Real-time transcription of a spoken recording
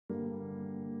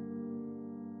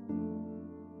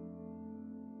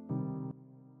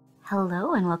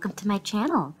Hello and welcome to my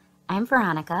channel. I'm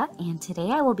Veronica and today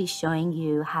I will be showing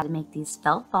you how to make these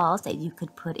felt balls that you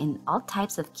could put in all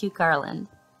types of cute garland.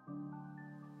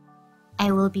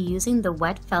 I will be using the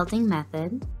wet felting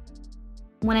method.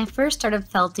 When I first started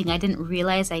felting, I didn't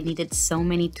realize I needed so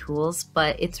many tools,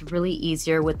 but it's really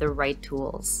easier with the right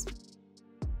tools.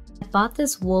 I bought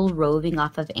this wool roving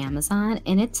off of Amazon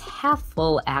and it's half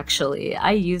full actually.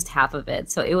 I used half of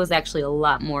it, so it was actually a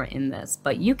lot more in this.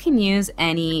 But you can use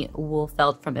any wool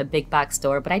felt from a big box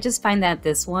store, but I just find that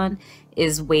this one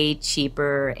is way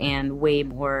cheaper and way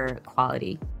more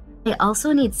quality. I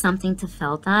also need something to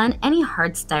felt on. Any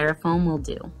hard styrofoam will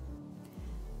do.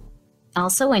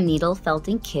 Also a needle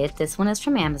felting kit. This one is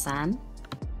from Amazon.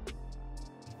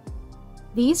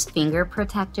 These finger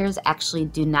protectors actually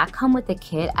do not come with the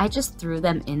kit. I just threw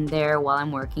them in there while I'm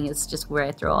working. It's just where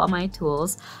I throw all my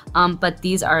tools. But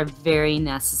these are very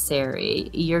necessary.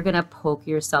 You're gonna poke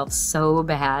yourself so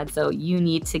bad, so you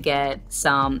need to get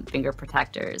some finger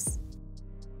protectors.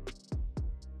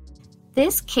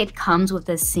 This kit comes with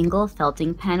a single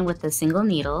felting pen with a single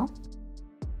needle.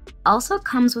 Also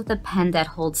comes with a pen that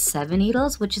holds 7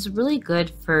 needles, which is really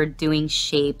good for doing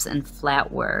shapes and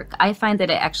flat work. I find that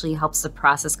it actually helps the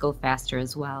process go faster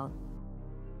as well.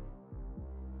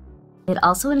 It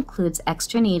also includes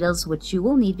extra needles, which you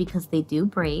will need because they do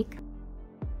break.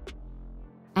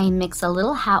 I mix a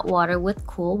little hot water with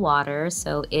cool water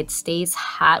so it stays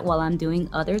hot while I'm doing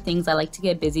other things. I like to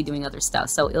get busy doing other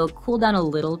stuff, so it'll cool down a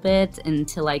little bit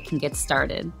until I can get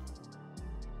started.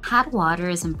 Hot water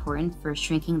is important for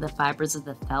shrinking the fibers of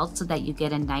the felt so that you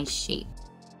get a nice shape.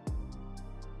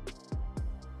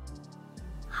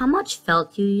 How much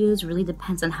felt you use really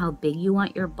depends on how big you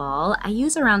want your ball. I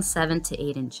use around 7 to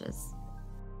 8 inches.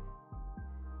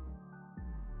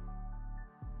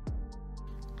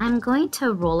 I'm going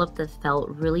to roll up the felt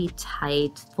really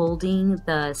tight, folding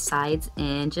the sides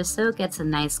in just so it gets a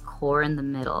nice core in the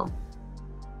middle.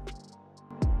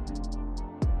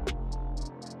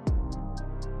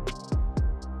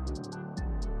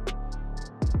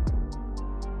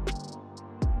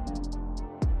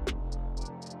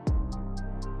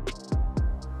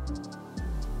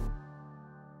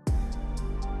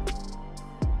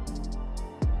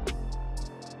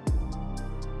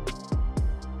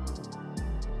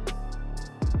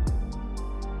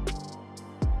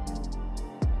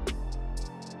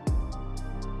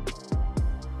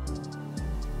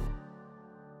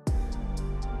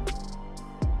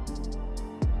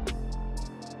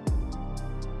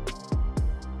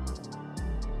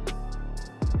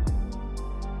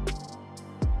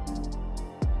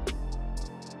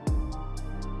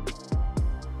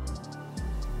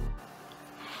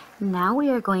 Now we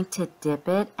are going to dip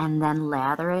it and then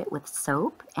lather it with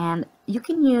soap, and you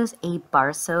can use a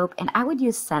bar soap, and I would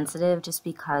use sensitive just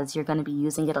because you're going to be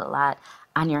using it a lot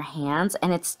on your hands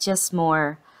and it's just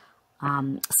more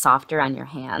softer on your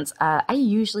hands. I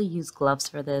usually use gloves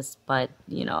for this, but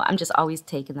you know, I'm just always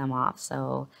taking them off,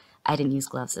 so I didn't use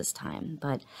gloves this time.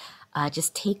 But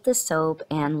just take the soap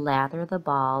and lather the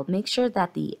ball. Make sure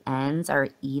that the ends are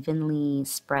evenly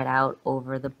spread out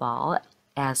over the ball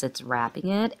as it's wrapping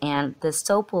it, and the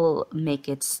soap will make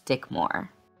it stick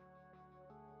more.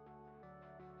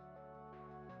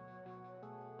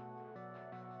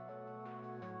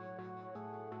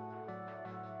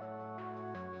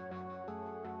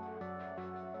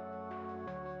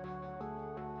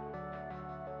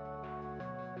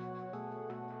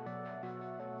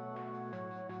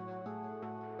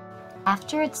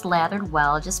 After it's lathered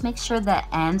well, just make sure that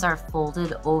ends are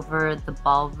folded over the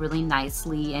ball really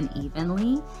nicely and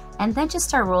evenly, and then just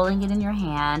start rolling it in your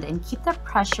hand and keep the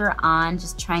pressure on,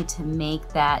 just trying to make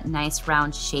that nice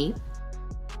round shape.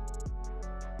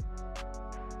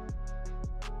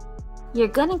 You're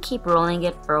gonna keep rolling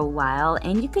it for a while,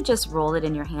 and you could just roll it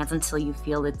in your hands until you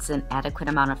feel it's an adequate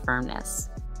amount of firmness.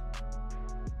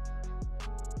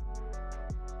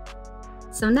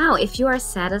 So now, if you are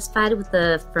satisfied with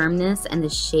the firmness and the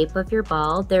shape of your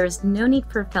ball, there is no need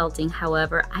for felting.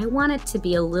 However, I want it to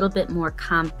be a little bit more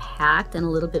compact and a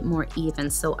little bit more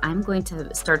even, so I'm going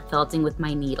to start felting with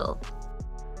my needle.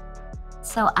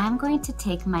 So I'm going to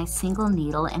take my single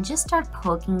needle and just start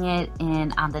poking it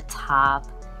in on the top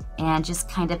and just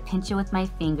kind of pinch it with my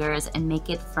fingers and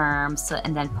make it firm,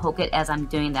 and then poke it as I'm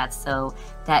doing that so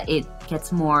that it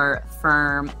gets more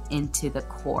firm into the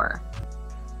core.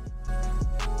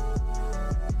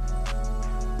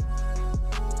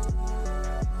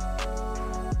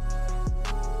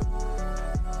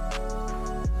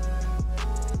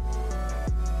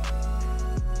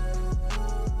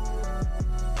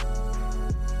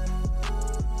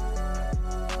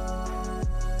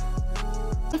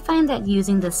 I find that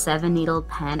using the 7-needle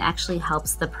pen actually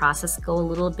helps the process go a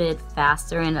little bit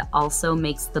faster, and it also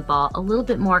makes the ball a little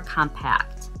bit more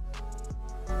compact.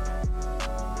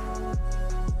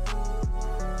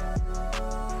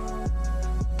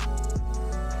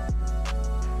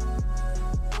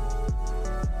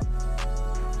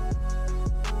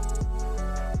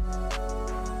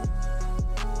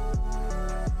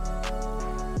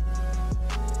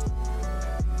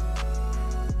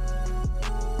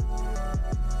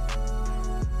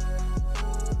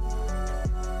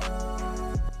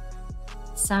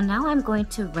 So now I'm going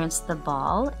to rinse the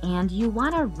ball, and you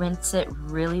want to rinse it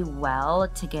really well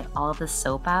to get all the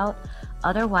soap out.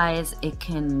 Otherwise it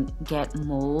can get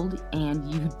mold, and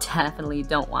you definitely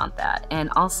don't want that. And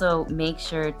also make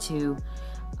sure to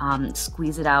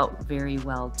squeeze it out very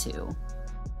well too.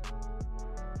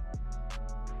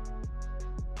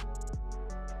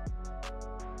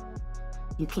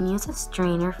 You can use a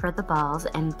strainer for the balls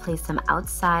and place them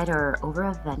outside or over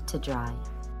a vent to dry.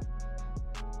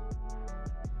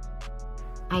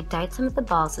 I dyed some of the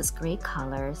balls this gray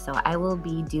color, so I will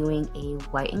be doing a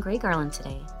white and gray garland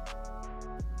today.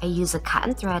 I use a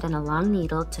cotton thread and a long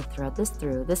needle to thread this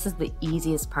through. This is the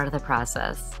easiest part of the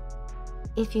process.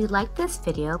 If you like this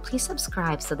video, please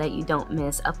subscribe so that you don't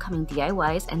miss upcoming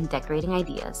DIYs and decorating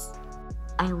ideas.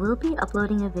 I will be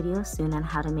uploading a video soon on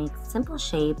how to make simple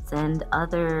shapes and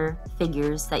other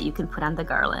figures that you can put on the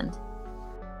garland.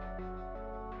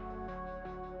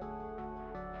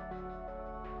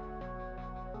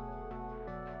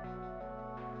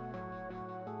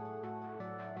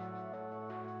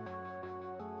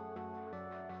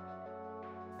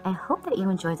 I hope that you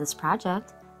enjoyed this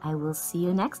project. I will see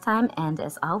you next time, and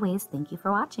as always, thank you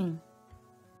for watching.